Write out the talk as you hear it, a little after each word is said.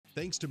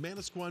Thanks to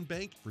Manasquan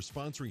Bank for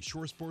sponsoring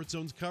Shore Sports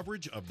Zone's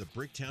coverage of the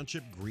Brick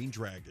Township Green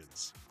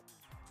Dragons.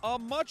 A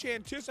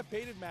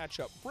much-anticipated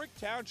matchup. Brick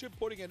Township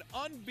putting an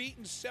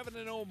unbeaten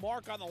 7-0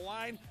 mark on the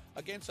line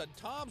against a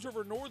Toms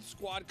River North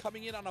squad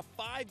coming in on a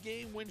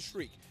 5-game win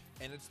streak.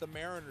 And it's the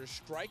Mariners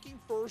striking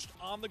first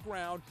on the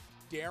ground,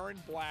 Darren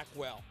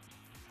Blackwell.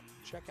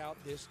 Check out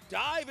this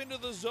dive into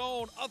the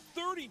zone. A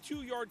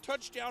 32-yard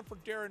touchdown for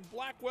Darren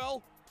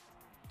Blackwell.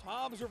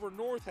 Toms River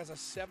North has a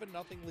 7-0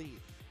 lead.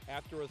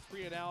 After a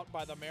 3-and-out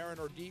by the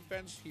Mariner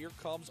defense, here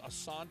comes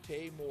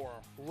Asante Moore,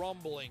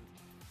 rumbling.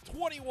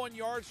 21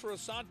 yards for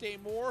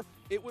Asante Moore.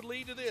 It would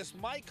lead to this.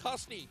 Mike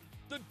Husney,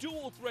 the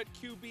dual-threat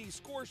QB,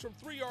 scores from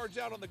 3 yards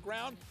out on the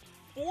ground.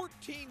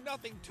 14-0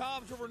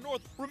 Toms River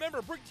North.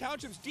 Remember, Brick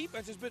Township's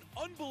defense has been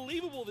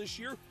unbelievable this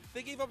year.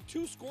 They gave up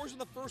 2 scores in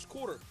the first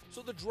quarter.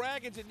 So the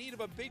Dragons, in need of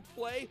a big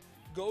play,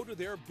 go to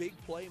their big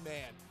play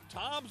man.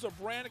 Tom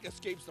Zabranik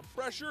escapes the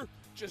pressure.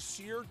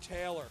 Jasir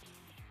Taylor.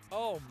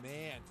 Oh,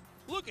 man.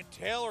 Look at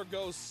Taylor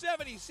go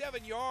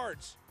 77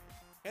 yards.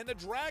 And the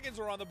Dragons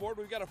are on the board.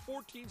 We've got a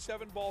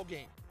 14-7 ball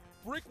game.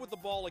 Brick with the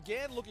ball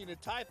again, looking to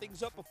tie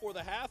things up before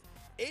the half.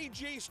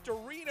 A.J.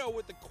 Storino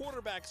with the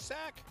quarterback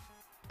sack.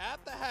 At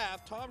the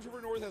half, Toms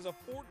River North has a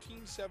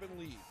 14-7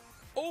 lead.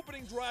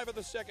 Opening drive of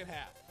the second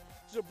half.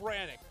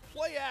 Zabranik,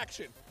 play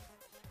action.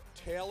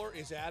 Taylor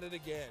is at it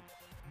again.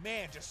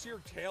 Man,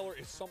 Jasir Taylor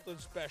is something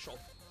special.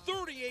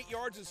 38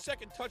 yards, his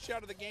second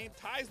touchdown of the game,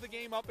 ties the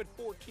game up at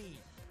 14.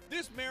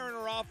 This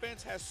Mariner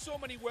offense has so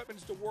many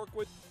weapons to work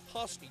with.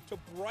 Husney to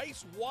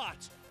Bryce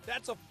Watts.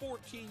 That's a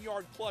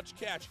 14-yard clutch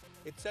catch.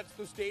 It sets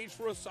the stage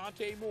for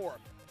Asante Moore.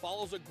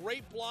 Follows a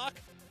great block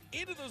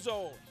into the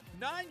zone.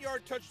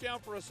 9-yard touchdown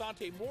for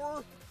Asante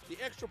Moore. The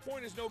extra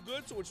point is no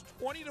good, so it's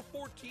 20-14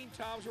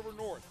 Toms River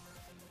North.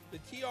 The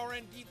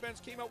TRN defense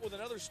came up with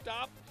another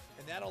stop,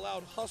 and that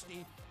allowed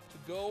Husney to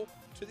go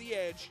to the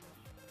edge,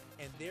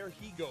 and there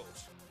he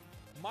goes.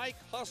 Mike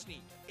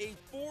Husney, a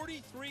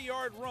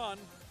 43-yard run.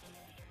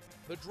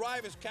 The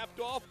drive is capped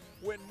off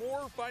when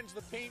Moore finds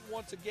the paint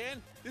once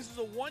again. This is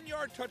a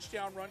 1-yard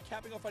touchdown run,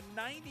 capping off a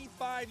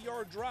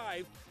 95-yard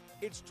drive.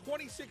 It's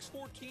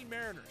 26-14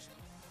 Mariners.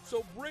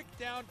 So Brick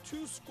down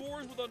 2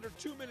 scores with under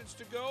 2 minutes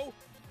to go.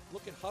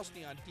 Look at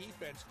Husney on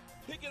defense,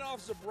 picking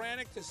off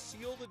Zabranik to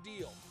seal the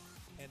deal.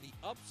 And the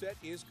upset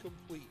is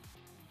complete.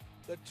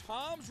 The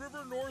Toms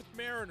River North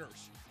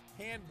Mariners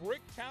hand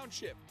Brick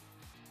Township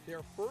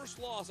their first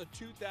loss of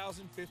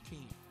 2015.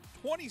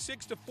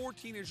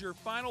 26-14 is your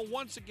final.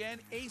 Once again,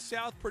 A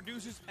South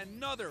produces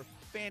another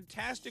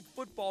fantastic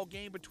football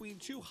game between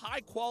 2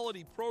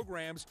 high-quality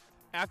programs.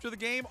 After the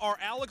game, our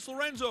Alex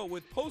Lorenzo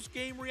with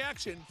post-game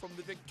reaction from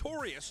the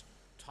victorious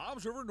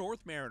Toms River North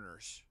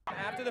Mariners.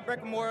 After the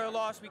Brick Memorial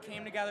loss, we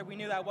came together. We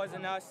knew that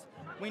wasn't us.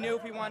 We knew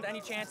if we wanted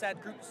any chance at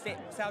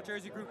South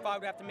Jersey Group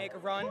 5, we'd have to make a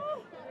run.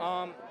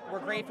 We're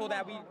grateful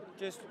that we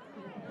just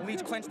at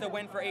least clinched the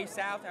win for A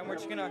South, and we're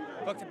just going to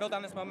look to build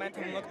on this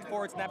momentum and look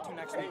forward to Neptune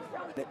next week.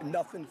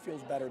 Nothing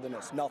feels better than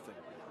this. Nothing.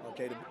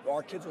 Okay,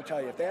 our kids will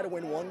tell you if they had to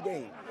win one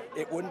game,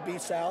 it wouldn't be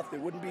South, it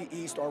wouldn't be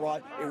East or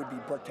what, it would be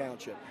Brick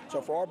Township.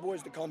 So for our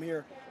boys to come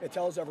here, it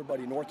tells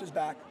everybody North is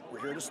back.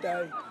 We're here to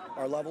stay.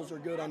 Our levels are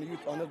good on the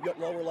youth, on the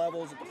lower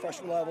levels, at the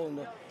freshman level,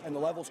 and the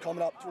levels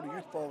coming up through the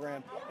youth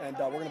program, and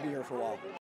we're going to be here for a while.